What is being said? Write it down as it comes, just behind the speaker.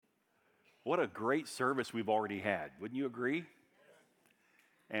What a great service we've already had. Wouldn't you agree?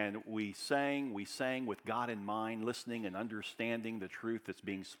 And we sang with God in mind, listening and understanding the truth that's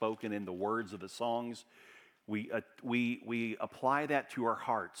being spoken in the words of the songs. We apply that to our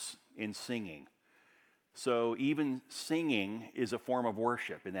hearts in singing. So even singing is a form of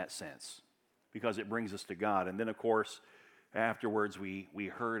worship in that sense, because it brings us to God. And then, of course, afterwards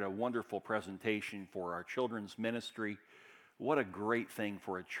we heard a wonderful presentation for our children's ministry. What a great thing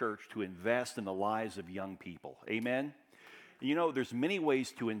for a church to invest in the lives of young people. Amen? You know, there's many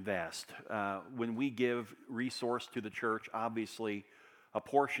ways to invest. When we give resource to the church, obviously a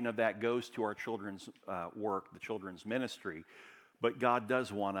portion of that goes to our children's work, the children's ministry. But God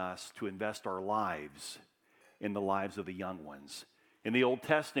does want us to invest our lives in the lives of the young ones. In the Old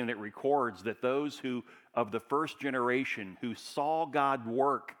Testament, it records that those who, of the first generation, who saw God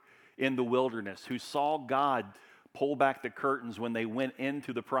work in the wilderness, who saw God pull back the curtains when they went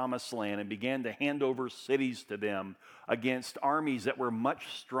into the promised land and began to hand over cities to them against armies that were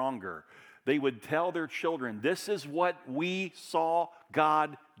much stronger, they would tell their children, "This is what we saw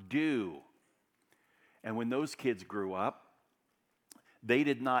God do." And when those kids grew up, they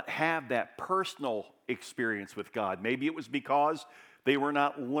did not have that personal experience with God. Maybe it was because they were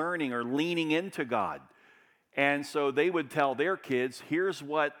not learning or leaning into God. And so they would tell their kids, "Here's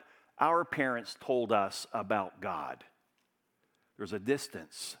what our parents told us about God." There's a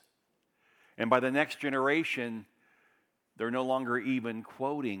distance. And by the next generation, they're no longer even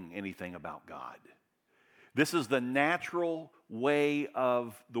quoting anything about God. This is the natural way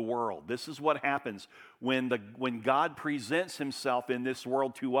of the world. This is what happens when God presents himself in this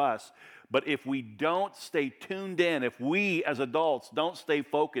world to us. But if we don't stay tuned in, if we as adults don't stay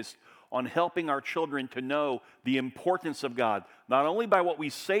focused on helping our children to know the importance of God, not only by what we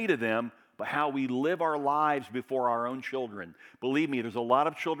say to them, but how we live our lives before our own children. Believe me, there's a lot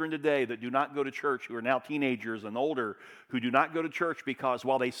of children today that do not go to church, who are now teenagers and older, who do not go to church because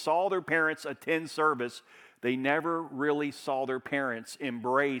while they saw their parents attend service, they never really saw their parents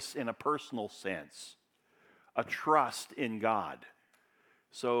embrace, in a personal sense, a trust in God.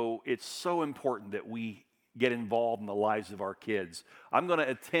 So it's so important that we get involved in the lives of our kids. I'm going to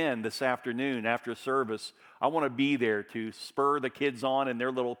attend this afternoon after service. I want to be there to spur the kids on in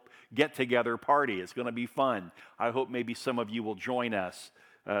their little get-together party. It's going to be fun. I hope maybe some of you will join us.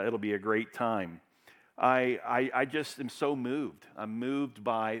 It'll be a great time. I just am so moved. I'm moved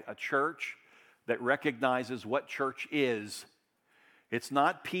by a church that recognizes what church is. It's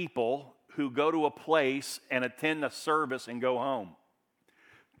not people who go to a place and attend a service and go home.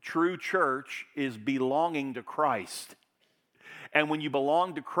 True church is belonging to Christ. And when you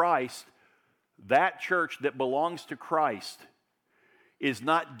belong to Christ, that church that belongs to Christ is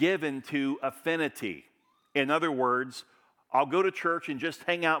not given to affinity. In other words, I'll go to church and just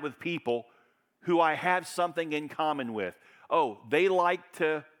hang out with people who I have something in common with. Oh, they like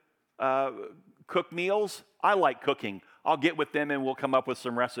to cook meals. I like cooking. I'll get with them and we'll come up with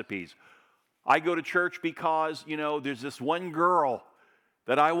some recipes. I go to church because, there's this one girl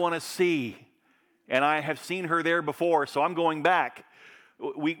that I want to see, and I have seen her there before, so I'm going back.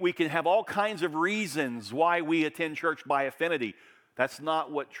 We can have all kinds of reasons why we attend church by affinity. That's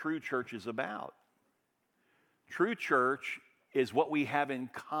not what true church is about. True church is what we have in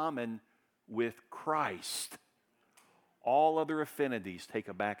common with Christ. All other affinities take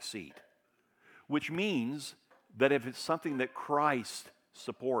a back seat, which means that if it's something that Christ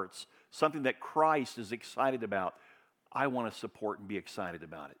supports, something that Christ is excited about, I want to support and be excited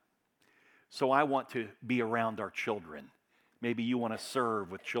about it. So I want to be around our children. Maybe you want to serve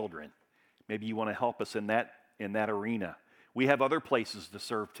with children. Maybe you want to help us in that arena. We have other places to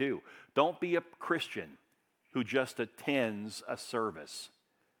serve too. Don't be a Christian who just attends a service.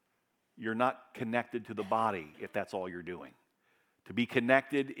 You're not connected to the body if that's all you're doing. To be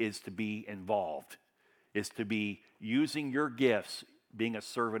connected is to be involved, is to be using your gifts, being a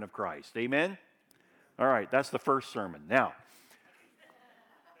servant of Christ. Amen? All right, that's the first sermon. Now,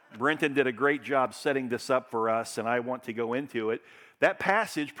 Brenton did a great job setting this up for us, and I want to go into it. That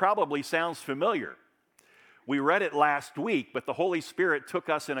passage probably sounds familiar. We read it last week, but the Holy Spirit took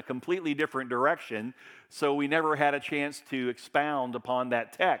us in a completely different direction, so we never had a chance to expound upon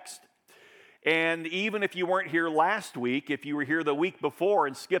that text. And even if you weren't here last week, if you were here the week before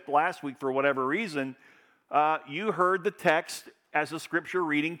and skipped last week for whatever reason, you heard the text as a scripture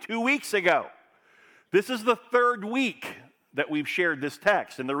reading 2 weeks ago. This is the third week that we've shared this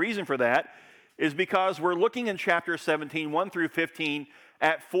text, and the reason for that is because we're looking in chapter 17, 1 through 15,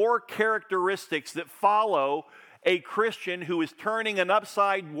 at 4 characteristics that follow a Christian who is turning an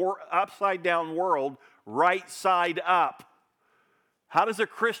upside down world right side up. How does a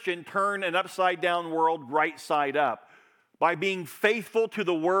Christian turn an upside-down world right side up? By being faithful to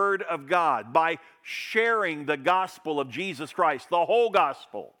the Word of God, by sharing the gospel of Jesus Christ, the whole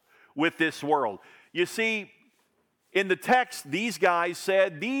gospel, with this world. You see, in the text, these guys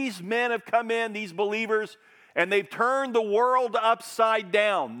said, these men have come in, these believers, and they've turned the world upside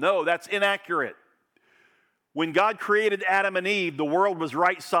down. No, that's inaccurate. When God created Adam and Eve, the world was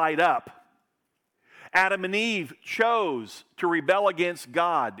right side up. Adam and Eve chose to rebel against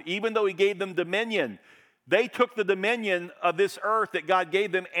God, even though He gave them dominion. They took the dominion of this earth that God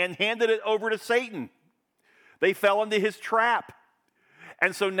gave them and handed it over to Satan. They fell into his trap.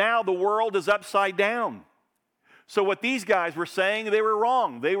 And so now the world is upside down. So what these guys were saying, they were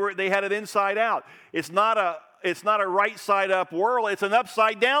wrong. They had it inside out. It's not a right side up world, it's an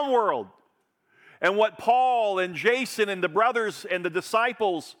upside down world. And what Paul and Jason and the brothers and the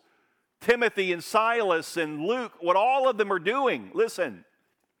disciples, Timothy and Silas and Luke, what all of them are doing, listen,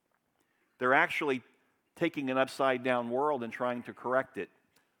 they're actually taking an upside down world and trying to correct it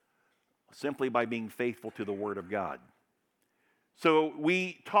simply by being faithful to the Word of God. So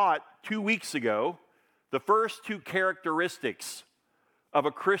we taught 2 weeks ago the first two characteristics of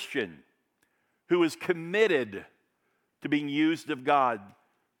a Christian who is committed to being used of God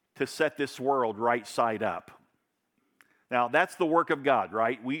to set this world right side up. Now, that's the work of God,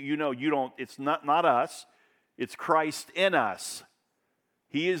 right? It's not us, it's Christ in us.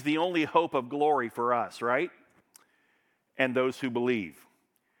 He is the only hope of glory for us, right? And those who believe.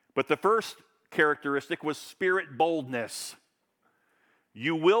 But the first characteristic was spirit boldness.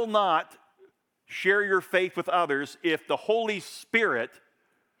 You will not share your faith with others if the Holy Spirit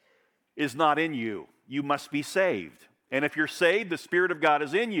is not in you. You must be saved. And if you're saved, the Spirit of God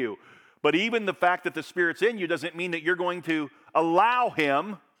is in you. But even the fact that the Spirit's in you doesn't mean that you're going to allow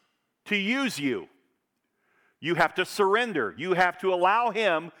Him to use you. You have to surrender. You have to allow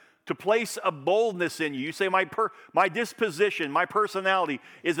Him to place a boldness in you. You say, my disposition, my personality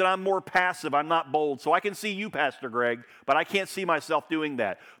is that I'm more passive, I'm not bold. So I can see you, Pastor Greg, but I can't see myself doing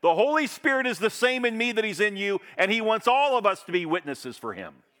that. The Holy Spirit is the same in me that He's in you, and He wants all of us to be witnesses for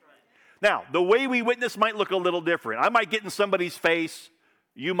Him. Now, the way we witness might look a little different. I might get in somebody's face,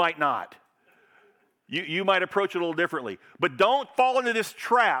 you might not. You might approach it a little differently. But don't fall into this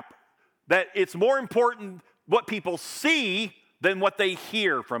trap that it's more important what people see than what they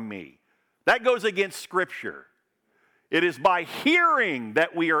hear from me. That goes against Scripture. It is by hearing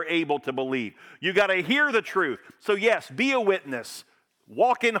that we are able to believe. You got to hear the truth. So yes, be a witness.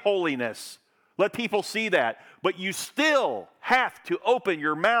 Walk in holiness. Let people see that. But you still have to open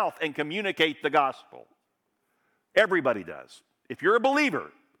your mouth and communicate the gospel. Everybody does. If you're a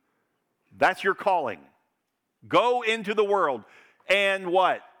believer, that's your calling. Go into the world and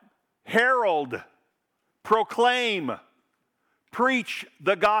what? Herald, proclaim, preach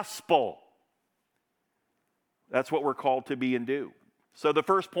the gospel. That's what we're called to be and do. So the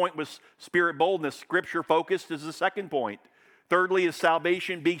first point was spirit boldness. Scripture focused is the second point. Thirdly is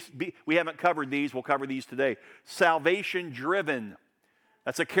salvation. We haven't covered these. We'll cover these today. Salvation driven.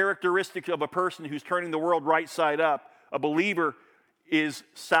 That's a characteristic of a person who's turning the world right side up. A believer is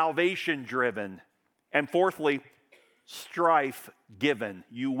salvation driven. And fourthly, strife given.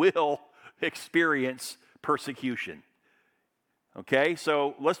 You will experience persecution. Okay,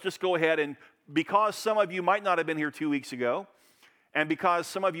 so let's just go ahead and, because some of you might not have been here 2 weeks ago, and because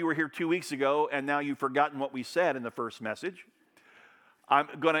some of you were here 2 weeks ago and now you've forgotten what we said in the first message, I'm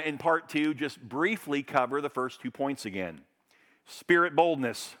going to, in part 2, just briefly cover the first 2 points again. Spirit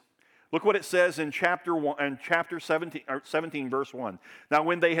boldness. Look what it says in chapter 17, verse 1. Now,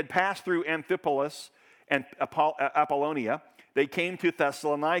 when they had passed through Amphipolis and Apollonia, they came to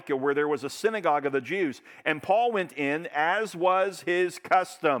Thessalonica, where there was a synagogue of the Jews. And Paul went in, as was his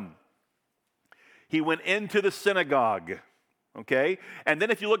custom. He went into the synagogue. Okay? And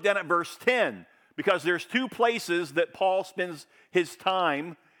then if you look down at verse 10, because there's 2 places that Paul spends his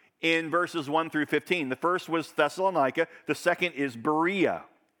time in verses 1 through 15. The first was Thessalonica. The second is Berea.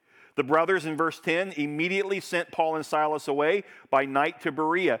 The brothers in verse 10 immediately sent Paul and Silas away by night to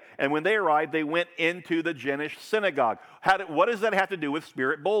Berea. And when they arrived, they went into the Jewish synagogue. What does that have to do with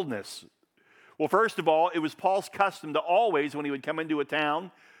spirit boldness? Well, first of all, it was Paul's custom to always, when he would come into a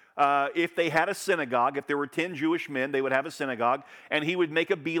town, if they had a synagogue, if there were 10 Jewish men, they would have a synagogue, and he would make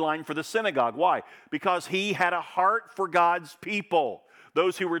a beeline for the synagogue. Why? Because he had a heart for God's people.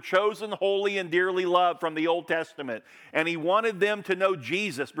 those who were chosen, holy, and dearly loved from the Old Testament. And he wanted them to know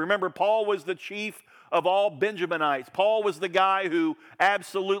Jesus. Remember, Paul was the chief of all Benjaminites. Paul was the guy who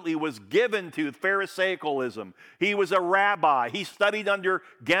absolutely was given to Pharisaicalism. He was a rabbi. He studied under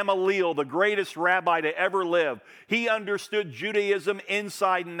Gamaliel, the greatest rabbi to ever live. He understood Judaism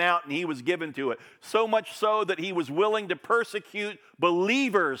inside and out, and he was given to it. So much so that he was willing to persecute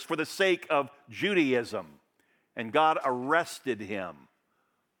believers for the sake of Judaism. And God arrested him.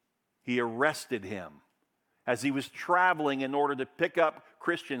 He arrested him as he was traveling in order to pick up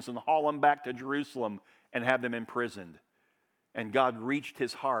Christians and haul them back to Jerusalem and have them imprisoned. And God reached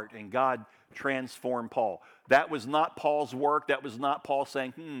his heart, and God transformed Paul. That was not Paul's work. That was not Paul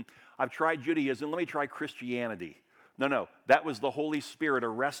saying, I've tried Judaism, let me try Christianity. No. That was the Holy Spirit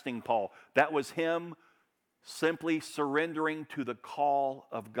arresting Paul. That was him simply surrendering to the call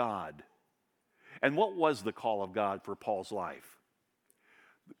of God. And what was the call of God for Paul's life?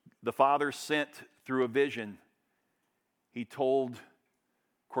 The Father sent through a vision. He told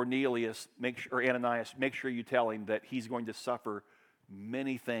Cornelius, Ananias, make sure you tell him that he's going to suffer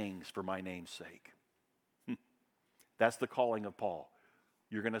many things for my name's sake. That's the calling of Paul.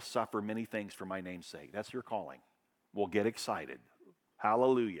 You're going to suffer many things for my name's sake. That's your calling. Well, get excited.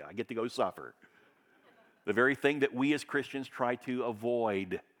 Hallelujah. I get to go suffer. The very thing that we as Christians try to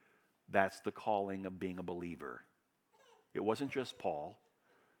avoid, that's the calling of being a believer. It wasn't just Paul.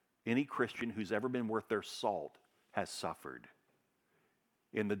 Any Christian who's ever been worth their salt has suffered.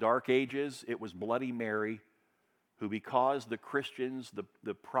 In the dark ages, it was Bloody Mary who, because the Christians,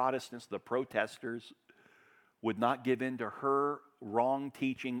 the Protestants, the protesters, would not give in to her wrong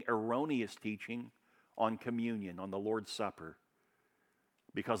teaching, erroneous teaching on communion, on the Lord's Supper,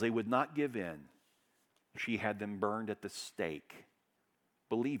 because they would not give in, she had them burned at the stake.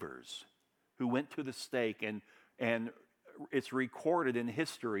 Believers who went to the stake, and it's recorded in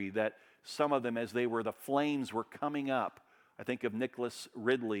history that some of them, as the flames were coming up, I think of Nicholas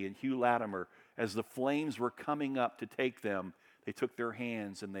Ridley and Hugh Latimer, as the flames were coming up to take them, they took their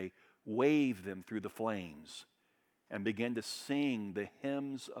hands and they waved them through the flames and began to sing the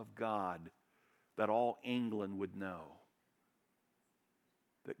hymns of God that all England would know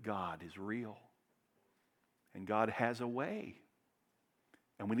that God is real and God has a way.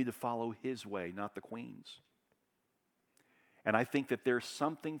 And we need to follow his way, not the Queen's. And I think that there's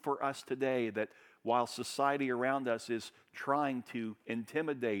something for us today that while society around us is trying to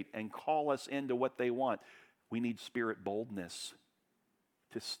intimidate and call us into what they want, we need spirit boldness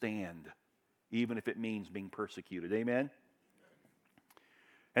to stand, even if it means being persecuted. Amen?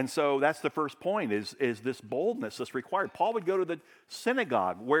 And so that's the first point, is this boldness that's required. Paul would go to the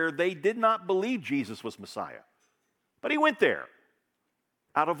synagogue where they did not believe Jesus was Messiah. But he went there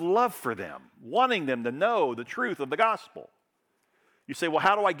out of love for them, wanting them to know the truth of the gospel. You say, well,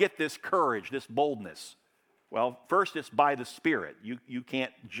 how do I get this courage, this boldness? Well, first it's by the Spirit. You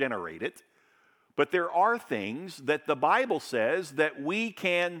can't generate it. But there are things that the Bible says that we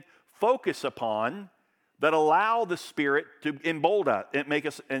can focus upon that allow the Spirit to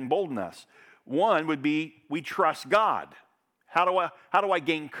embolden us. One would be we trust God. How do I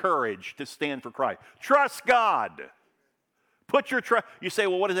gain courage to stand for Christ? Trust God. Put your trust. You say,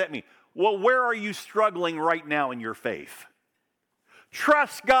 well, what does that mean? Well, where are you struggling right now in your faith?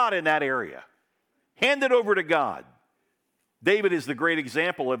 Trust God in that area. Hand it over to God. David is the great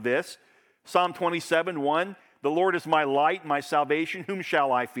example of this. Psalm 27:1, the Lord is my light, my salvation. Whom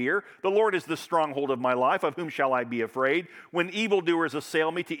shall I fear? The Lord is the stronghold of my life. Of whom shall I be afraid? When evildoers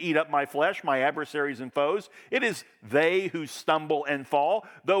assail me to eat up my flesh, my adversaries and foes, it is they who stumble and fall.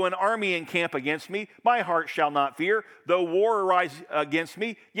 Though an army encamp against me, my heart shall not fear. Though war arise against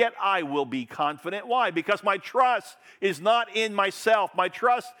me, yet I will be confident. Why? Because my trust is not in myself. My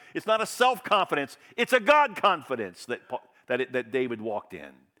trust is not a self-confidence. It's a God confidence that David walked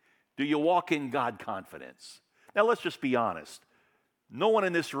in. Do you walk in God confidence? Now, let's just be honest. No one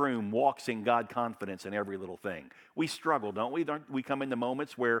in this room walks in God confidence in every little thing. We struggle, don't we? We come into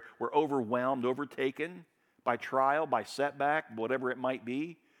moments where we're overwhelmed, overtaken by trial, by setback, whatever it might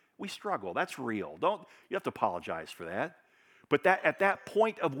be. We struggle. That's real. You have to apologize for that. But at that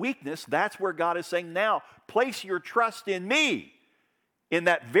point of weakness, that's where God is saying, now, place your trust in me in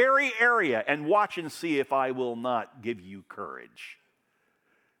that very area and watch and see if I will not give you courage.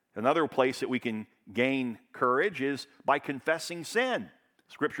 Another place that we can gain courage is by confessing sin.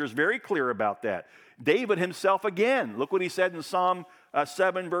 Scripture is very clear about that. David himself again, look what he said in Psalm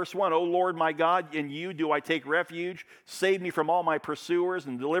 7, verse 1, O Lord my God, in you do I take refuge. Save me from all my pursuers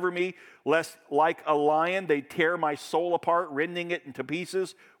and deliver me, lest like a lion they tear my soul apart, rending it into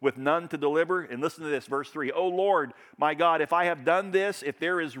pieces with none to deliver. And listen to this, verse 3, O Lord my God, if I have done this, if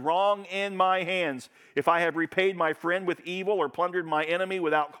there is wrong in my hands, if I have repaid my friend with evil or plundered my enemy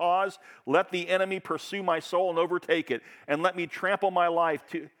without cause, let the enemy pursue my soul and overtake it, and let me trample my life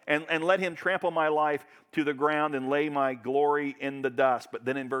and let him trample my life to the ground and lay my glory in the dust. But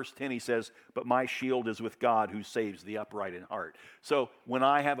then in verse 10 he says, but my shield is with God who saves the upright in heart. So when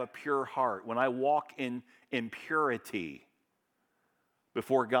I have a pure heart, when I walk in purity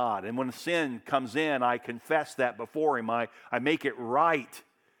before God, and when sin comes in, I confess that before him, I make it right.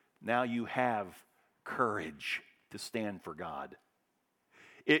 Now you have courage to stand for God.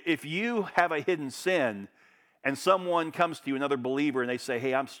 If you have a hidden sin and someone comes to you, another believer, and they say,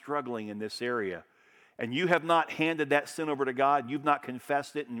 hey, I'm struggling in this area, and you have not handed that sin over to God, you've not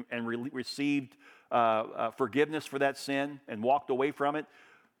confessed it and received forgiveness for that sin and walked away from it,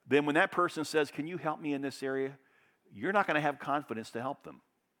 then when that person says, can you help me in this area, you're not going to have confidence to help them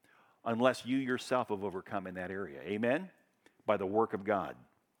unless you yourself have overcome in that area. Amen? By the work of God.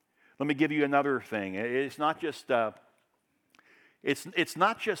 Let me give you another thing. It's not just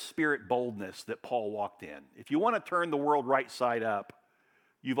spirit boldness that Paul walked in. If you want to turn the world right side up,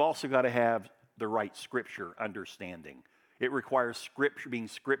 you've also got to have the right scripture understanding. It requires scripture, being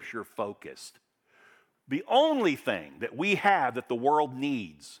scripture focused. The only thing that we have that the world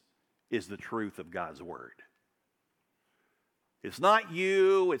needs is the truth of God's word. It's not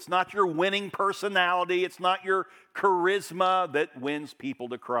you, it's not your winning personality, it's not your charisma that wins people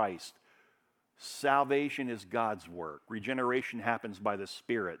to Christ. Salvation is God's work. Regeneration happens by the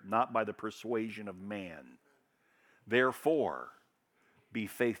Spirit, not by the persuasion of man. Therefore, be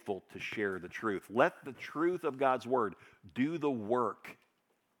faithful to share the truth. Let the truth of God's word do the work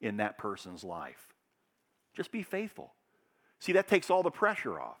in that person's life. Just be faithful. See, that takes all the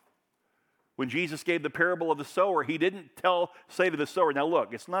pressure off. When Jesus gave the parable of the sower, he didn't say to the sower, now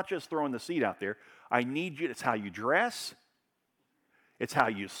look, it's not just throwing the seed out there. I need you, it's how you dress. It's how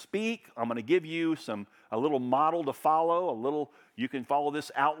you speak. I'm going to give you a little model to follow, you can follow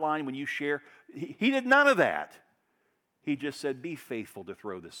this outline when you share. He did none of that. He just said, be faithful to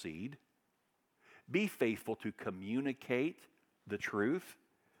throw the seed. Be faithful to communicate the truth.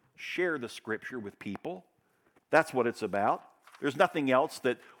 Share the scripture with people. That's what it's about. There's nothing else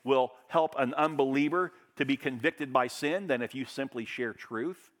that will help an unbeliever to be convicted by sin than if you simply share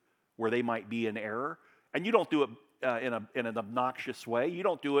truth where they might be in error. And you don't do it in an obnoxious way. You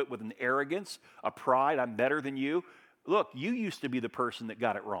don't do it with an arrogance, a pride, I'm better than you. Look, you used to be the person that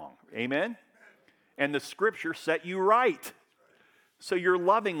got it wrong. Amen? And the scripture set you right. So you're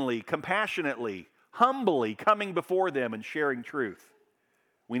lovingly, compassionately, humbly coming before them and sharing truth.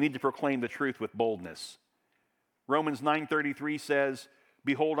 We need to proclaim the truth with boldness. Romans 9:33 says,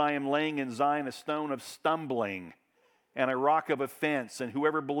 behold, I am laying in Zion a stone of stumbling and a rock of offense, and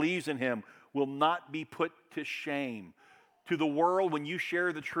whoever believes in him will not be put to shame. To the world, when you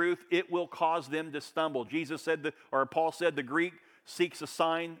share the truth, it will cause them to stumble. Paul said, the Greek seeks a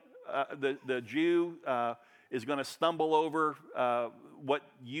sign. The Jew is going to stumble over what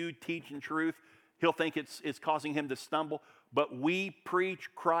you teach in truth. He'll think it's causing him to stumble. But we preach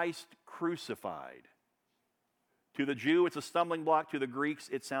Christ crucified. To the Jew, it's a stumbling block. To the Greeks,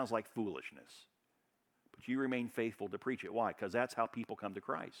 it sounds like foolishness. But you remain faithful to preach it. Why? Because that's how people come to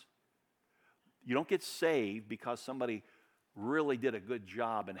Christ. You don't get saved because somebody really did a good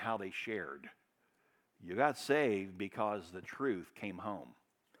job in how they shared. You got saved because the truth came home.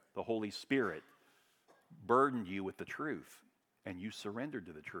 The Holy Spirit burdened you with the truth, and you surrendered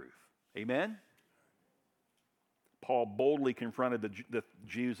to the truth. Amen? Paul boldly confronted the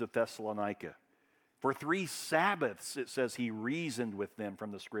Jews of Thessalonica. For 3 Sabbaths, it says he reasoned with them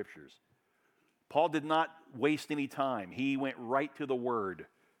from the Scriptures. Paul did not waste any time. He went right to the Word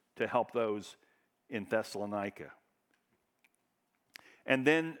to help those in Thessalonica. And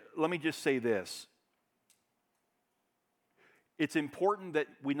then let me just say this. It's important that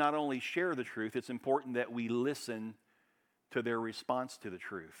we not only share the truth, it's important that we listen to their response to the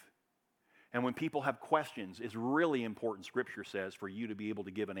truth. And when people have questions, it's really important, Scripture says, for you to be able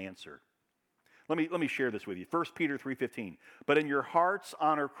to give an answer. Let me share this with you. 1 Peter 3:15. But in your hearts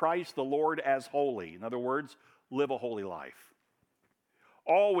honor Christ the Lord as holy. In other words, live a holy life.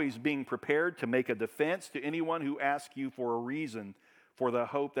 Always being prepared to make a defense to anyone who asks you for a reason for the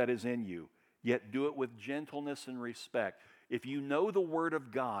hope that is in you. Yet do it with gentleness and respect. If you know the Word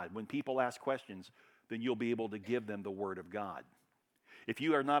of God, when people ask questions, then you'll be able to give them the Word of God. If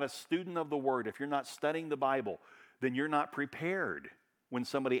you are not a student of the Word, if you're not studying the Bible, then you're not prepared when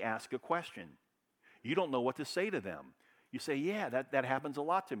somebody asks a question. You don't know what to say to them. You say, yeah, that happens a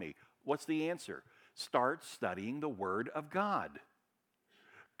lot to me. What's the answer? Start studying the Word of God.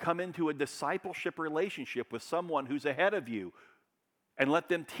 Come into a discipleship relationship with someone who's ahead of you and let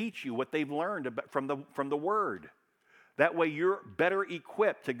them teach you what they've learned from the Word. That way you're better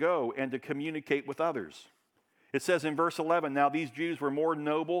equipped to go and to communicate with others. It says in verse 11, now these Jews were more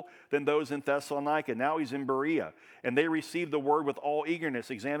noble than those in Thessalonica. Now he's in Berea. And they received the word with all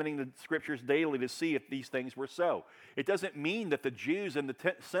eagerness, examining the scriptures daily to see if these things were so. It doesn't mean that the Jews in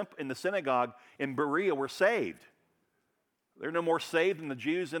the synagogue in Berea were saved. They're no more saved than the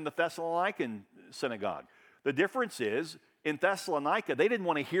Jews in the Thessalonican synagogue. The difference is, in Thessalonica, they didn't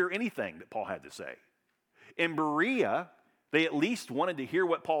want to hear anything that Paul had to say. In Berea, they at least wanted to hear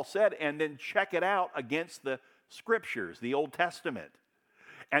what Paul said and then check it out against the Scriptures, the Old Testament.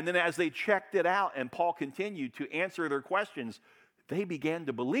 And then as they checked it out and Paul continued to answer their questions, they began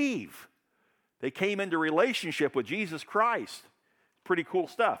to believe. They came into relationship with Jesus Christ. Pretty cool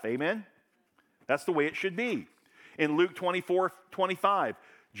stuff, amen? That's the way it should be. In Luke 24:25,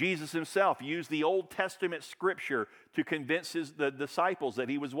 Jesus himself used the Old Testament scripture to convince the disciples that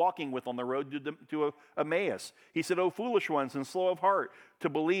he was walking with on the road to Emmaus. He said, O foolish ones and slow of heart to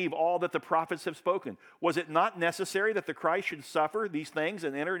believe all that the prophets have spoken. Was it not necessary that the Christ should suffer these things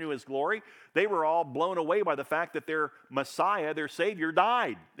and enter into his glory? They were all blown away by the fact that their Messiah, their Savior,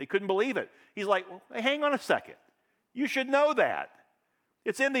 died. They couldn't believe it. He's like, well, hang on a second. You should know that.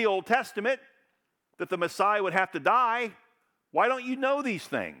 It's in the Old Testament that the Messiah would have to die. Why don't you know these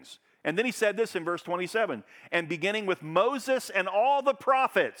things? And then he said this in verse 27, and beginning with Moses and all the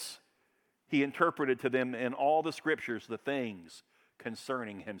prophets, he interpreted to them in all the scriptures the things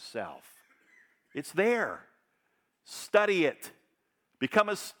concerning himself. It's there. Study it. Become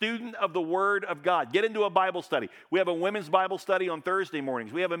a student of the Word of God. Get into a Bible study. We have a women's Bible study on Thursday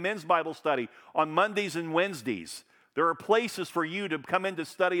mornings. We have a men's Bible study on Mondays and Wednesdays. There are places for you to come into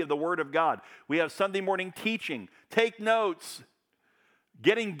study of the Word of God. We have Sunday morning teaching. Take notes.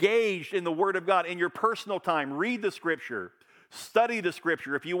 Get engaged in the Word of God in your personal time. Read the Scripture. Study the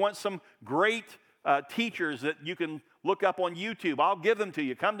Scripture. If you want some great teachers that you can look up on YouTube, I'll give them to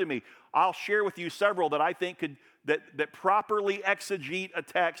you. Come to me. I'll share with you several that I think could that properly exegete a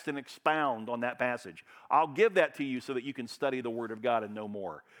text and expound on that passage. I'll give that to you so that you can study the Word of God and know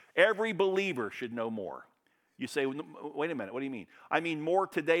more. Every believer should know more. You say, wait a minute, what do you mean? I mean more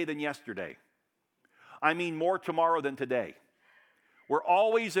today than yesterday. I mean more tomorrow than today. We're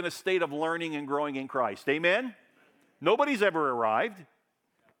always in a state of learning and growing in Christ. Amen? Nobody's ever arrived.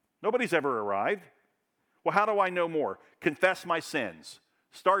 Nobody's ever arrived. Well, how do I know more? Confess my sins.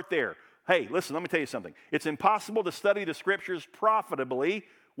 Start there. Hey, listen, let me tell you something. It's impossible to study the Scriptures profitably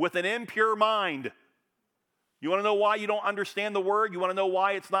with an impure mind. You want to know why you don't understand the Word? You want to know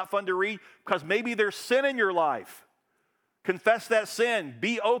why it's not fun to read? Because maybe there's sin in your life. Confess that sin.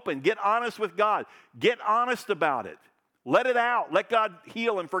 Be open. Get honest with God. Get honest about it. Let it out. Let God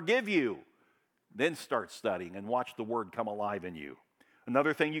heal and forgive you. Then start studying and watch the Word come alive in you.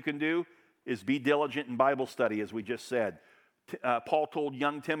 Another thing you can do is be diligent in Bible study, as we just said. Paul told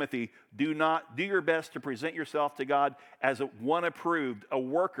young Timothy, do your best to present yourself to God as one approved, a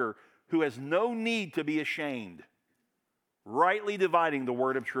worker who has no need to be ashamed, rightly dividing the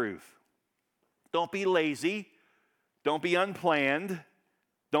word of truth. Don't be lazy. Don't be unplanned.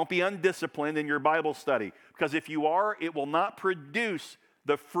 Don't be undisciplined in your Bible study, because if you are, it will not produce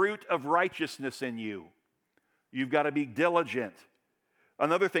the fruit of righteousness in you. You've got to be diligent.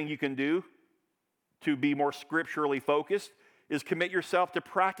 Another thing you can do to be more scripturally focused is commit yourself to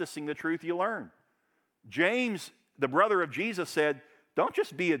practicing the truth you learn. James, the brother of Jesus, said, don't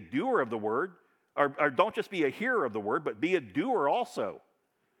just be a doer of the word, or don't just be a hearer of the word, but be a doer also.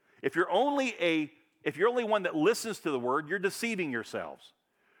 If you're only one that listens to the word, you're deceiving yourselves.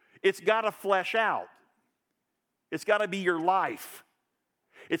 It's got to flesh out. It's got to be your life.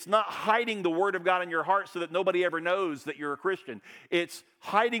 It's not hiding the word of God in your heart so that nobody ever knows that you're a Christian. It's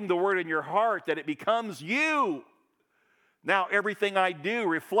hiding the word in your heart that it becomes you. Now, everything I do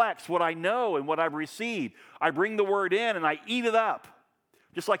reflects what I know and what I've received. I bring the word in and I eat it up.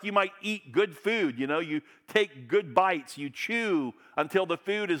 Just like you might eat good food, you take good bites, you chew until the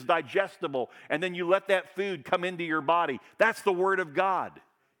food is digestible, and then you let that food come into your body. That's the word of God.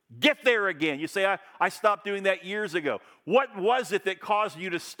 Get there again. You say, I stopped doing that years ago. What was it that caused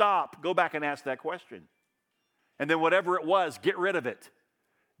you to stop? Go back and ask that question. And then whatever it was, get rid of it.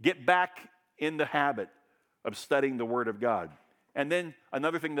 Get back in the habit of studying the Word of God. And then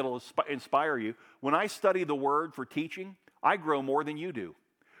another thing that will inspire you, when I study the Word for teaching, I grow more than you do.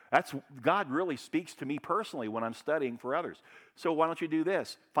 God really speaks to me personally when I'm studying for others. So why don't you do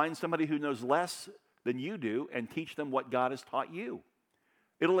this? Find somebody who knows less than you do and teach them what God has taught you.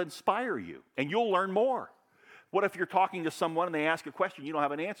 It'll inspire you, and you'll learn more. What if you're talking to someone and they ask a question, you don't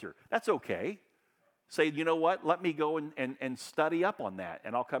have an answer? That's okay. Say, you know what, let me go and study up on that,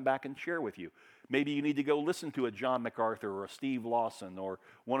 and I'll come back and share with you. Maybe you need to go listen to a John MacArthur or a Steve Lawson or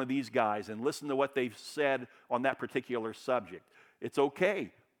one of these guys and listen to what they've said on that particular subject. It's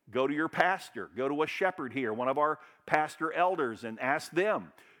okay. Go to your pastor. Go to a shepherd here, one of our pastor elders, and ask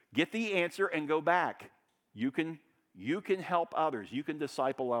them. Get the answer and go back. You can help others. You can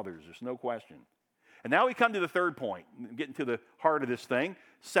disciple others. There's no question. And now we come to the third point, getting to the heart of this thing.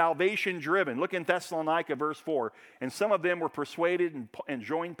 Salvation driven. Look in Thessalonica, verse 4. And some of them were persuaded and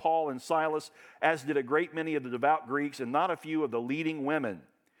joined Paul and Silas, as did a great many of the devout Greeks, and not a few of the leading women.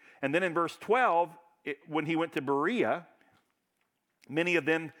 And then in verse 12, when he went to Berea, many of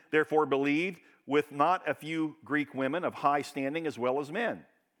them therefore believed, with not a few Greek women of high standing as well as men.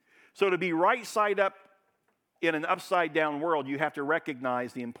 So to be right side up in an upside down world, you have to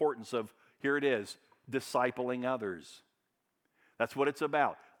recognize the importance of, here it is, discipling others. That's what it's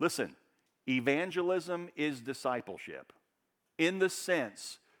about. Listen, evangelism is discipleship. In the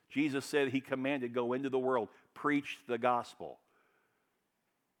sense, Jesus said he commanded, go into the world, preach the gospel.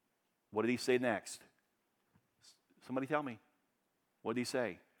 What did he say next? Somebody tell me. What did he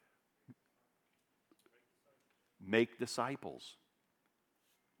say? Make disciples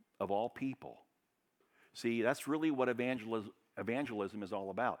of all people. See, that's really what evangelism is all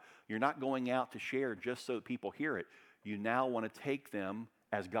about. You're not going out to share just so that people hear it. You now want to take them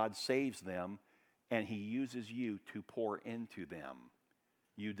as God saves them, and he uses you to pour into them.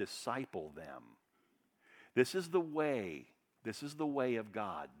 You disciple them. This is the way. This is the way of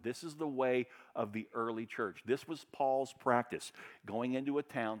God. This is the way of the early church. This was Paul's practice. Going into a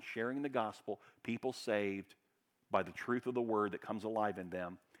town, sharing the gospel, people saved by the truth of the word that comes alive in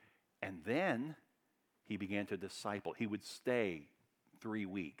them. And then he began to disciple. He would stay 3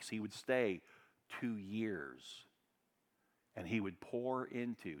 weeks. He would stay 2 years. And he would pour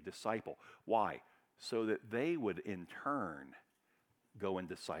into, disciple. Why? So that they would in turn go and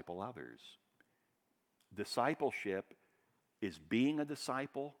disciple others. Discipleship is being a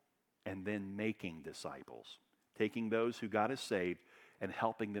disciple and then making disciples. Taking those who God has saved and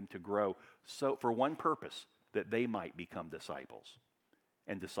helping them to grow, so for one purpose, that they might become disciples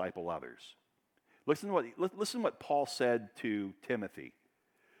and disciple others. Listen what Paul said to Timothy.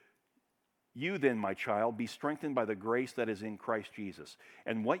 You then, my child, be strengthened by the grace that is in Christ Jesus.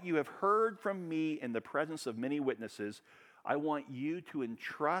 And what you have heard from me in the presence of many witnesses, I want you to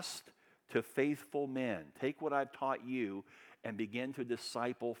entrust to faithful men. Take what I've taught you and begin to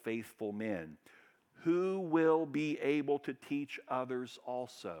disciple faithful men who will be able to teach others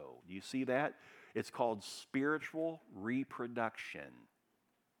also. Do you see that? It's called spiritual reproduction.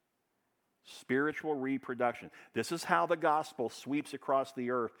 Spiritual reproduction. This is how the gospel sweeps across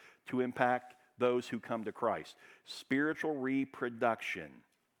the earth to impact those who come to Christ. Spiritual reproduction.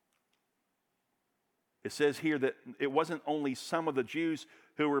 It says here that it wasn't only some of the Jews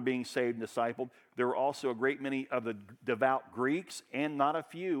who were being saved and discipled. There were also a great many of the devout Greeks and not a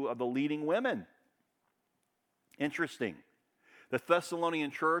few of the leading women. Interesting. The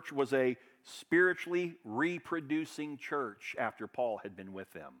Thessalonian church was a spiritually reproducing church after Paul had been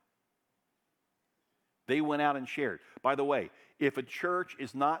with them. They went out and shared. By the way, if a church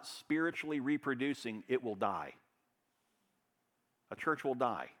is not spiritually reproducing, it will die. A church will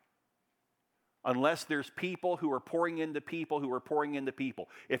die. Unless there's people who are pouring into people who are pouring into people.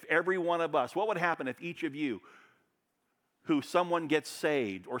 If every one of us, what would happen if each of you, who someone gets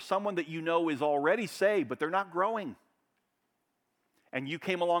saved, or someone that you know is already saved, but they're not growing, and you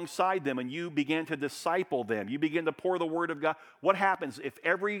came alongside them and you began to disciple them, you begin to pour the word of God, what happens if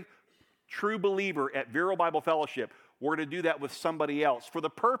every true believer at Vero Bible Fellowship were to do that with somebody else for the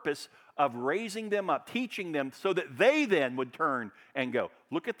purpose of raising them up, teaching them so that they then would turn and go?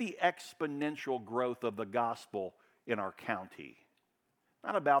 Look at the exponential growth of the gospel in our county.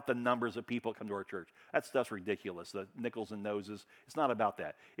 Not about the numbers of people that come to our church. That stuff's ridiculous, the nickels and noses. It's not about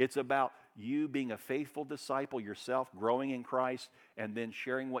that. It's about you being a faithful disciple yourself, growing in Christ, and then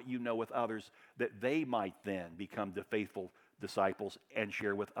sharing what you know with others that they might then become the faithful disciples and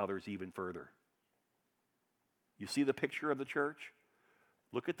share with others even further. You see the picture of the church?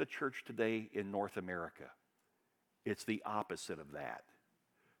 Look at the church today in North America. It's the opposite of that.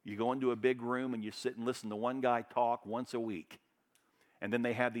 You go into a big room and you sit and listen to one guy talk once a week. And then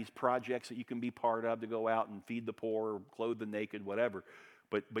they have these projects that you can be part of to go out and feed the poor, clothe the naked, whatever.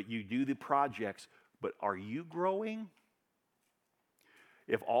 But you do the projects, but are you growing?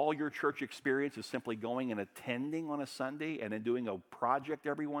 if all your church experience is simply going and attending on a Sunday and then doing a project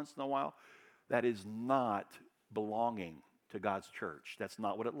every once in a while, that is not belonging to God's church. That's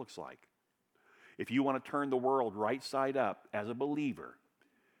not what it looks like. If you want to turn the world right side up as a believer,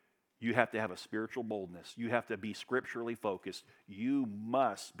 you have to have a spiritual boldness. You have to be scripturally focused. You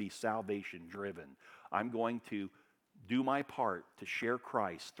must be salvation driven. I'm going to do my part to share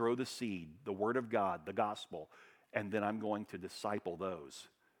Christ, throw the seed, the Word of God, the gospel, and then I'm going to disciple those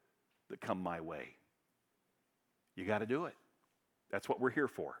that come my way. You got to do it. That's what we're here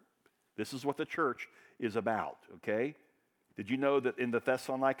for. This is what the church is about, okay? Did you know that in the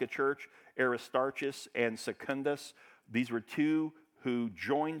Thessalonica church, Aristarchus and Secundus, these were two who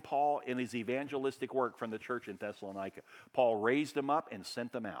joined Paul in his evangelistic work from the church in Thessalonica. Paul raised them up and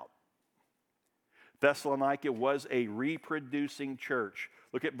sent them out. Thessalonica was a reproducing church.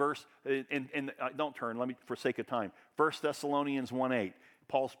 Look at verse, and don't turn, let me, for sake of time. 1 Thessalonians 1:8.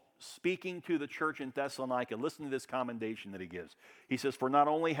 Paul's speaking to the church in Thessalonica. Listen to this commendation that he gives. He says, "For not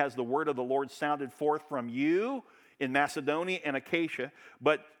only has the word of the Lord sounded forth from you in Macedonia and Achaia,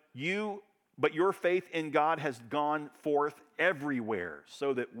 but your faith in God has gone forth everywhere,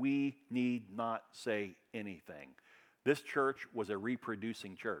 so that we need not say anything." This church was a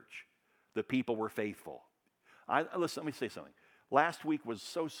reproducing church. The people were faithful. Listen, let me say something. Last week was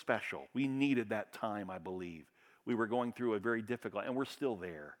so special. We needed that time, I believe. We were going through a very difficult, and we're still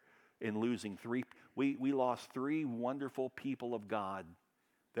there in losing three. We lost three wonderful people of God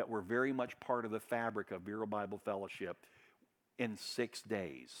that were very much part of the fabric of Vero Bible Fellowship in 6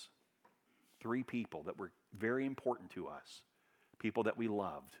 days. Three people that were very important to us, people that we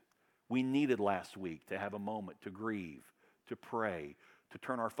loved. We needed last week to have a moment to grieve, to pray, to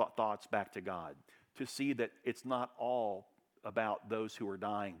turn our thoughts back to God, to see that it's not all about those who are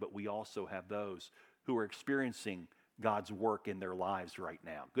dying, but we also have those who are experiencing God's work in their lives right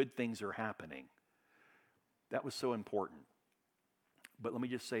now. Good things are happening. That was so important. But let me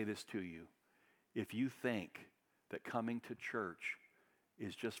just say this to you. If you think that coming to church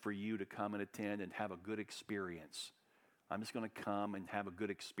is just for you to come and attend and have a good experience, I'm just going to come and have a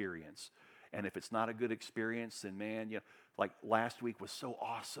good experience. And if it's not a good experience, then man, you know, like last week was so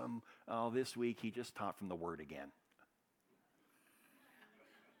awesome. Oh, this week he just taught from the Word again.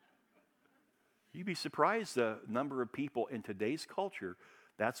 You'd be surprised the number of people in today's culture,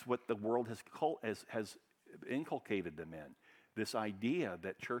 that's what the world has inculcated them in. This idea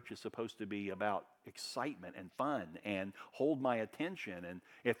that church is supposed to be about excitement and fun and hold my attention. And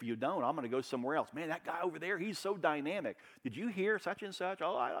if you don't, I'm going to go somewhere else. Man, that guy over there, he's so dynamic. Did you hear such and such?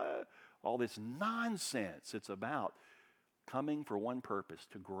 All this nonsense. It's about coming for one purpose,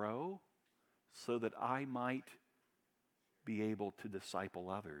 to grow so that I might be able to disciple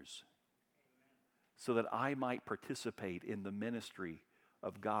others, so that I might participate in the ministry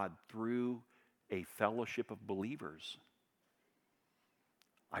of God through a fellowship of believers.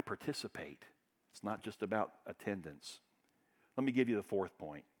 I participate. It's not just about attendance. Let me give you the fourth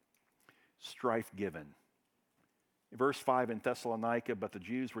point. Strife given. Verse 5 in Thessalonica, "But the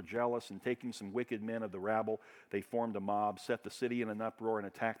Jews were jealous, and taking some wicked men of the rabble, they formed a mob, set the city in an uproar, and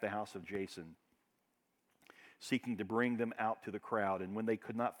attacked the house of Jason, seeking to bring them out to the crowd. And when they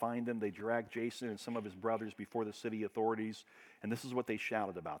could not find them, they dragged Jason and some of his brothers before the city authorities. And this is what they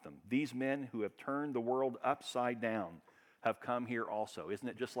shouted about them. 'These men who have turned the world upside down have come here also.'" Isn't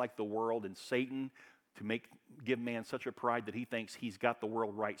it just like the world and Satan to give man such a pride that he thinks he's got the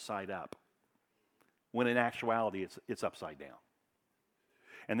world right side up, when in actuality it's upside down.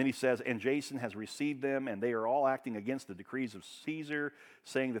 And then he says, "And Jason has received them, and they are all acting against the decrees of Caesar,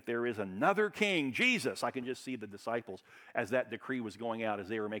 saying that there is another king, Jesus." I can just see the disciples as that decree was going out, as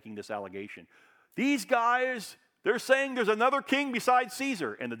they were making this allegation. These guys, they're saying there's another king besides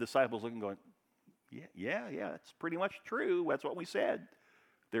Caesar. And the disciples looking going, yeah, that's pretty much true. That's what we said.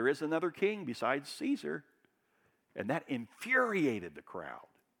 There is another king besides Caesar. And that infuriated the crowd.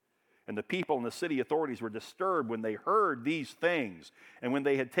 And the people and the city authorities were disturbed when they heard these things. And when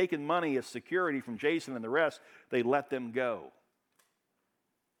they had taken money as security from Jason and the rest, they let them go.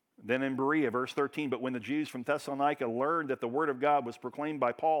 Then in Berea, verse 13, "But when the Jews from Thessalonica learned that the word of God was proclaimed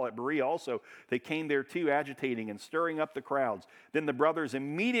by Paul at Berea also, they came there too, agitating and stirring up the crowds. Then the brothers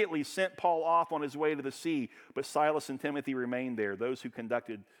immediately sent Paul off on his way to the sea, but Silas and Timothy remained there. Those who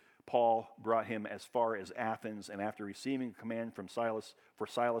conducted Paul brought him as far as Athens, and after receiving a command from Silas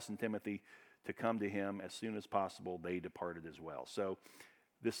and Timothy to come to him as soon as possible, they departed as well." So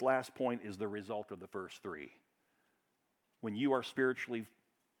this last point is the result of the first three. When you are spiritually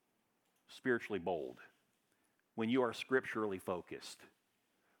bold, when you are scripturally focused,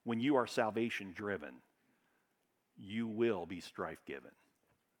 when you are salvation driven, you will be strife given.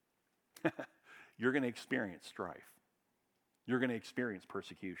 you're going to experience strife. You're going to experience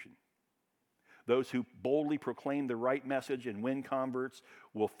persecution. Those who boldly proclaim the right message and win converts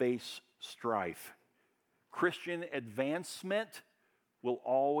will face strife. Christian advancement will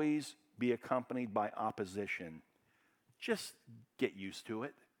always be accompanied by opposition. Just get used to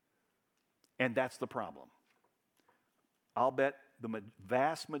it. And that's the problem. I'll bet the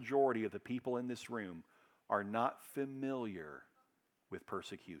vast majority of the people in this room are not familiar with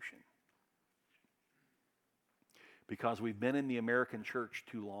persecution. Because we've been in the American church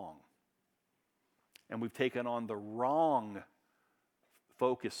too long. And we've taken on the wrong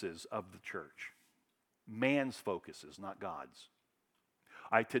focuses of the church. Man's focuses, not God's.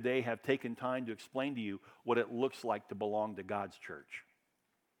 I today have taken time to explain to you what it looks like to belong to God's church.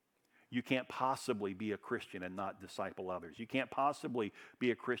 You can't possibly be a Christian and not disciple others. You can't possibly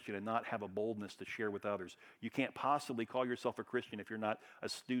be a Christian and not have a boldness to share with others. You can't possibly call yourself a Christian if you're not a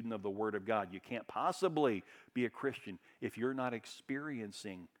student of the Word of God. You can't possibly be a Christian if you're not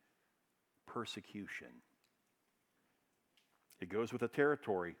experiencing persecution. It goes with the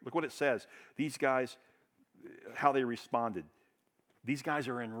territory. Look what it says. These guys, how they responded. These guys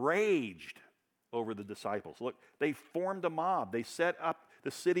are enraged over the disciples. Look, they formed a mob. They set up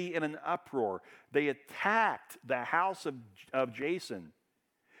the city in an uproar. They attacked the house of Jason.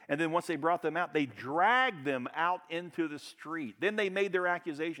 And then once they brought them out, they dragged them out into the street. Then they made their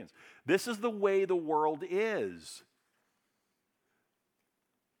accusations. This is the way the world is.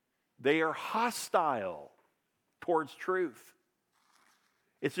 They are hostile towards truth.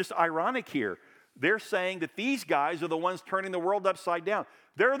 It's just ironic here. They're saying that these guys are the ones turning the world upside down.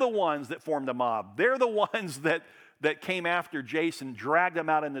 They're the ones that formed a mob. They're the ones that came after Jason, dragged him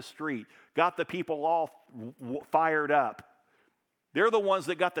out in the street, got the people all fired up. They're the ones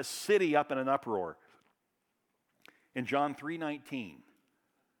that got the city up in an uproar. In John 3:19,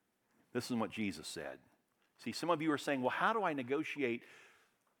 this is what Jesus said. See, some of you are saying, well, how do I negotiate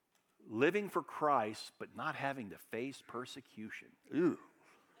living for Christ but not having to face persecution? Ooh,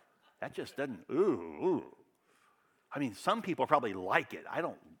 that just doesn't, ooh. I mean, some people probably like it. How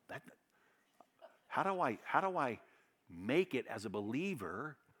do I make it as a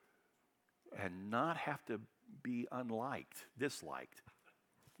believer and not have to be disliked?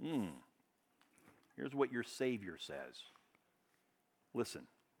 Here's what your Savior says. Listen,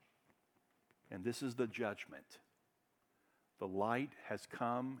 and this is the judgment. The light has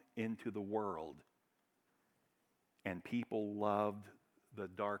come into the world, and people loved the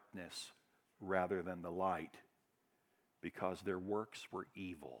darkness rather than the light because their works were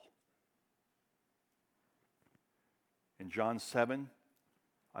evil. In John 7,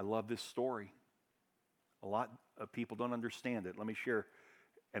 I love this story. A lot of people don't understand it. Let me share.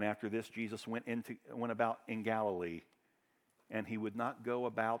 And after this, Jesus went about in Galilee, and he would not go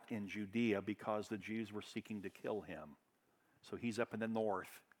about in Judea because the Jews were seeking to kill him. So he's up in the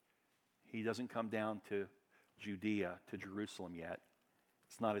north. He doesn't come down to Judea, to Jerusalem yet.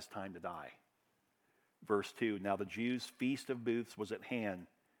 It's not his time to die. Verse 2, now the Jews' feast of booths was at hand.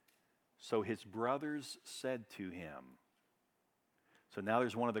 So his brothers said to him. So now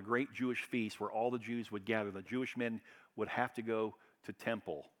there's one of the great Jewish feasts where all the Jews would gather. The Jewish men would have to go to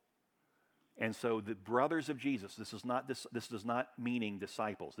temple. And so the brothers of Jesus, this does not meaning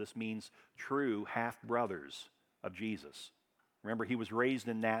disciples. This means true half-brothers of Jesus. Remember, he was raised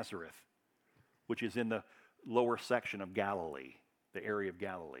in Nazareth, which is in the lower section of Galilee, the area of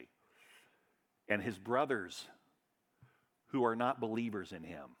Galilee. And his brothers, who are not believers in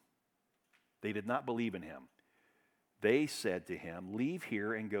him, they did not believe in him. They said to him, leave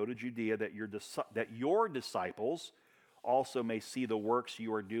here and go to Judea that your disciples also may see the works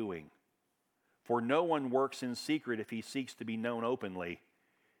you are doing. For no one works in secret if he seeks to be known openly.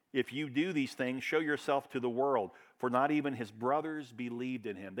 If you do these things, show yourself to the world. For not even his brothers believed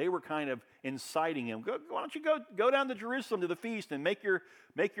in him. They were kind of inciting him. Why don't you go down to Jerusalem to the feast and make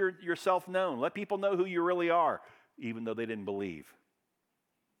yourself known. Let people know who you really are, even though they didn't believe.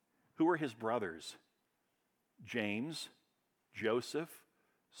 Who were his brothers? James, Joseph,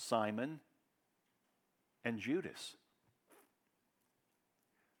 Simon, and Judas.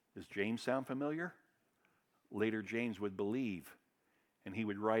 Does James sound familiar? Later, James would believe, and he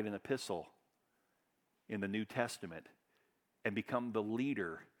would write an epistle in the New Testament and become the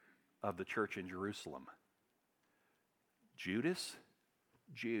leader of the church in Jerusalem. Judas?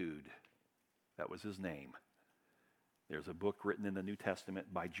 Jude. That was his name. There's a book written in the New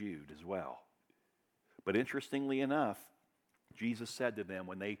Testament by Jude as well. But interestingly enough, Jesus said to them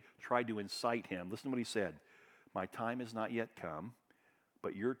when they tried to incite him, listen to what he said, my time has not yet come,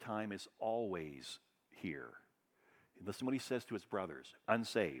 but your time is always here. And listen to what he says to his brothers,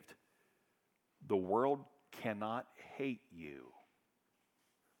 unsaved. The world cannot hate you,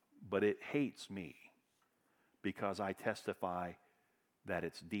 but it hates me because I testify that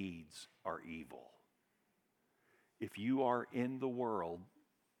its deeds are evil. If you are in the world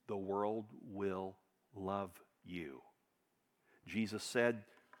will love you. Jesus said,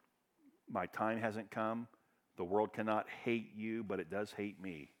 my time hasn't come. The world cannot hate you, but it does hate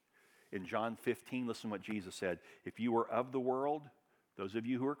me. In John 15, listen to what Jesus said. If you were of the world, those of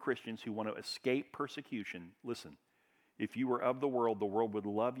you who are Christians who want to escape persecution, listen. If you were of the world would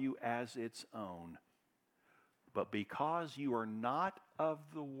love you as its own. But because you are not of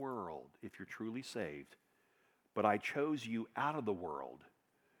the world, if you're truly saved, but I chose you out of the world,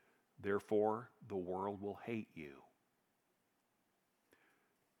 therefore the world will hate you.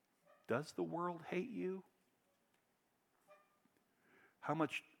 Does the world hate you? How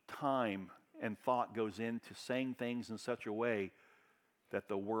much time and thought goes into saying things in such a way that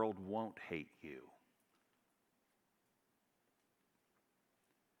the world won't hate you?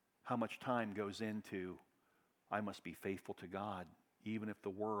 How much time goes into, I must be faithful to God, even if the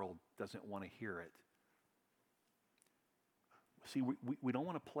world doesn't want to hear it? See, we don't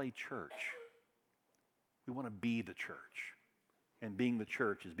want to play church. We want to be the church. And being the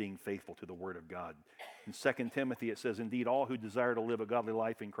church is being faithful to the Word of God. In 2 Timothy it says, indeed, all who desire to live a godly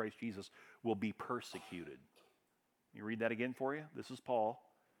life in Christ Jesus will be persecuted. You read that again for you? This is Paul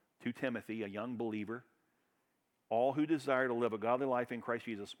to Timothy, a young believer. All who desire to live a godly life in Christ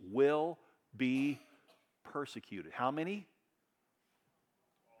Jesus will be persecuted. How many?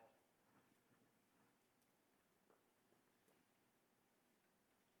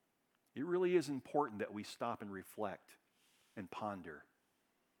 It really is important that we stop and reflect and ponder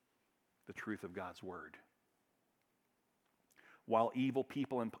the truth of God's Word. While evil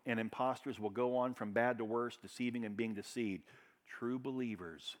people and imposters will go on from bad to worse, deceiving and being deceived, true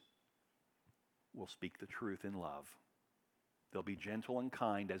believers will speak the truth in love. They'll be gentle and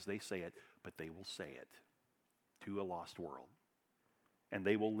kind as they say it, but they will say it to a lost world. And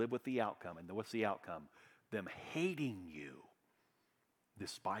they will live with the outcome. And what's the outcome? Them hating you,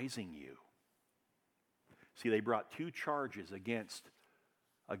 despising you. See, they brought two charges against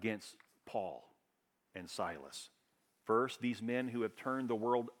Paul and Silas. First, these men who have turned the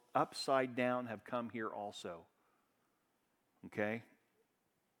world upside down have come here also. Okay?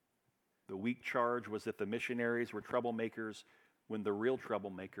 The weak charge was that the missionaries were troublemakers when the real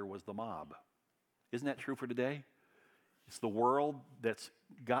troublemaker was the mob. Isn't that true for today? It's the world that's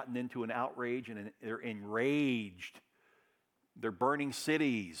gotten into an outrage and they're enraged. They're burning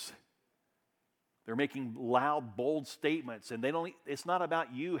cities. They're making loud, bold statements, and it's not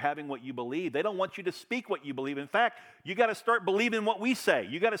about you having what you believe. They don't want you to speak what you believe. In fact, you got to start believing what we say.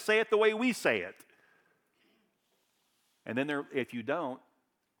 You got to say it the way we say it. And then if you don't,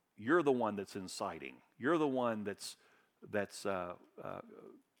 you're the one that's inciting. You're the one that's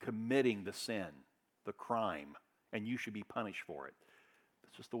committing the sin, the crime, and you should be punished for it.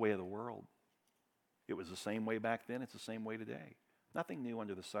 It's just the way of the world. It was the same way back then. It's the same way today. Nothing new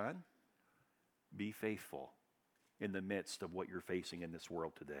under the sun. Be faithful in the midst of what you're facing in this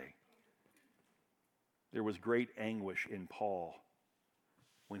world today. There was great anguish in Paul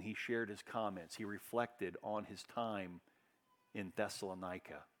when he shared his comments. He reflected on his time in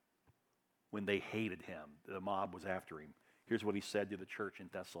Thessalonica when they hated him. The mob was after him. Here's what he said to the church in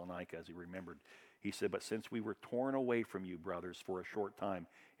Thessalonica as he remembered. He said, but since we were torn away from you, brothers, for a short time,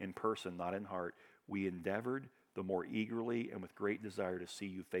 in person, not in heart, we endeavored the more eagerly and with great desire to see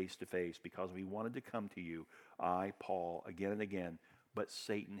you face to face, because we wanted to come to you, I, Paul, again and again, but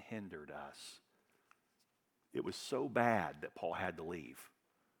Satan hindered us. It was so bad that Paul had to leave.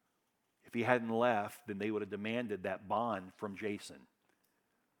 If he hadn't left, then they would have demanded that bond from Jason.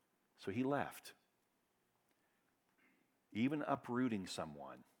 So he left. Even uprooting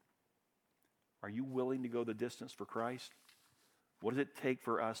someone. Are you willing to go the distance for Christ? What does it take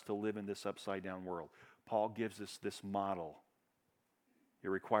for us to live in this upside down world? Paul gives us this model. It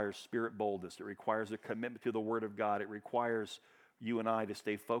requires spirit boldness. It requires a commitment to the Word of God. It requires you and I to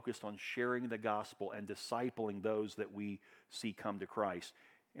stay focused on sharing the gospel and discipling those that we see come to Christ.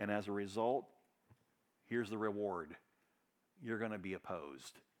 And as a result, here's the reward. You're going to be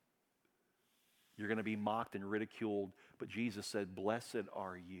opposed. You're going to be mocked and ridiculed. But Jesus said, blessed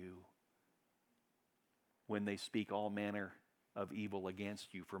are you when they speak all manner of evil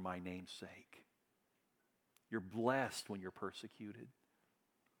against you for my name's sake. You're blessed when you're persecuted.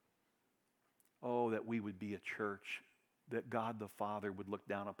 Oh, that we would be a church that God the Father would look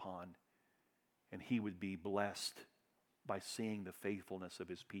down upon, and He would be blessed by seeing the faithfulness of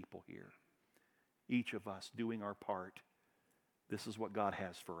His people here. Each of us doing our part. This is what God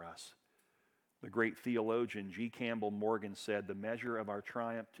has for us. The great theologian G. Campbell Morgan said, the measure of our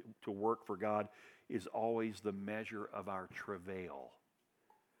triumph to work for God is always the measure of our travail.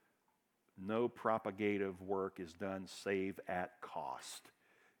 No propagative work is done save at cost.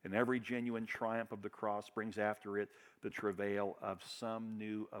 And every genuine triumph of the cross brings after it the travail of some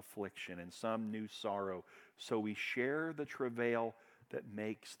new affliction and some new sorrow. So we share the travail that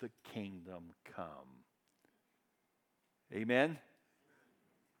makes the kingdom come. Amen?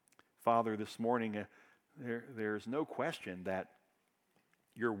 Father, this morning, there's no question that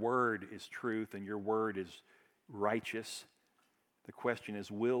your word is truth and your word is righteous. The question is,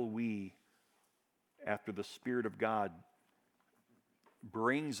 will we, after the Spirit of God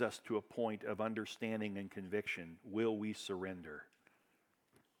brings us to a point of understanding and conviction, will we surrender?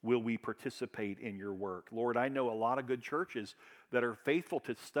 Will we participate in your work? Lord, I know a lot of good churches that are faithful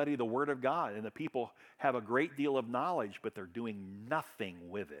to study the Word of God, and the people have a great deal of knowledge, but they're doing nothing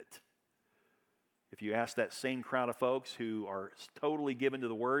with it. If you ask that same crowd of folks who are totally given to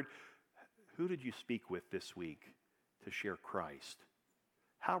the Word, who did you speak with this week to share Christ?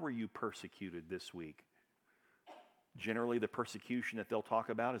 How were you persecuted this week? Generally, the persecution that they'll talk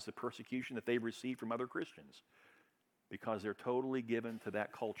about is the persecution that they've received from other Christians because they're totally given to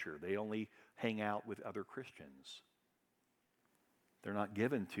that culture. They only hang out with other Christians. They're not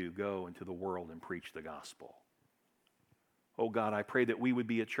given to go into the world and preach the gospel. Oh God, I pray that we would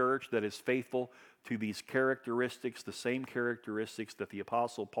be a church that is faithful to these characteristics, the same characteristics that the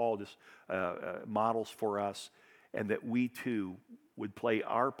Apostle Paul just models for us, and that we too would play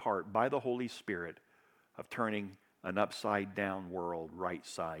our part by the Holy Spirit of turning an upside-down world right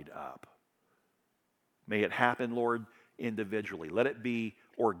side up. May it happen, Lord, individually. Let it be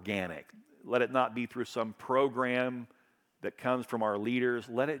organic. Let it not be through some program that comes from our leaders.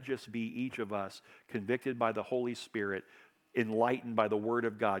 Let it just be each of us convicted by the Holy Spirit, enlightened by the Word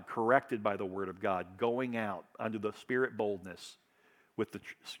of God, corrected by the Word of God, going out under the Spirit boldness with the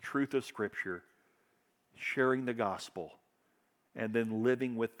truth of Scripture, sharing the gospel, and then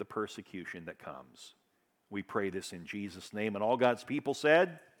living with the persecution that comes. We pray this in Jesus' name. And all God's people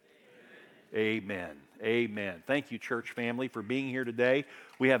said, Amen. Amen. Thank you, church family, for being here today.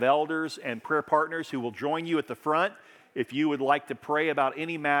 We have elders and prayer partners who will join you at the front if you would like to pray about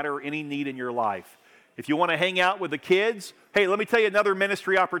any matter, any need in your life. If you want to hang out with the kids, hey, let me tell you another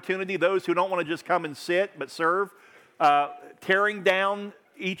ministry opportunity. Those who don't want to just come and sit but serve, tearing down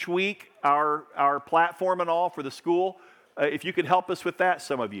each week our platform and all for the school. If you could help us with that,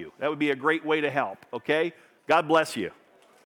 some of you, that would be a great way to help, okay? God bless you.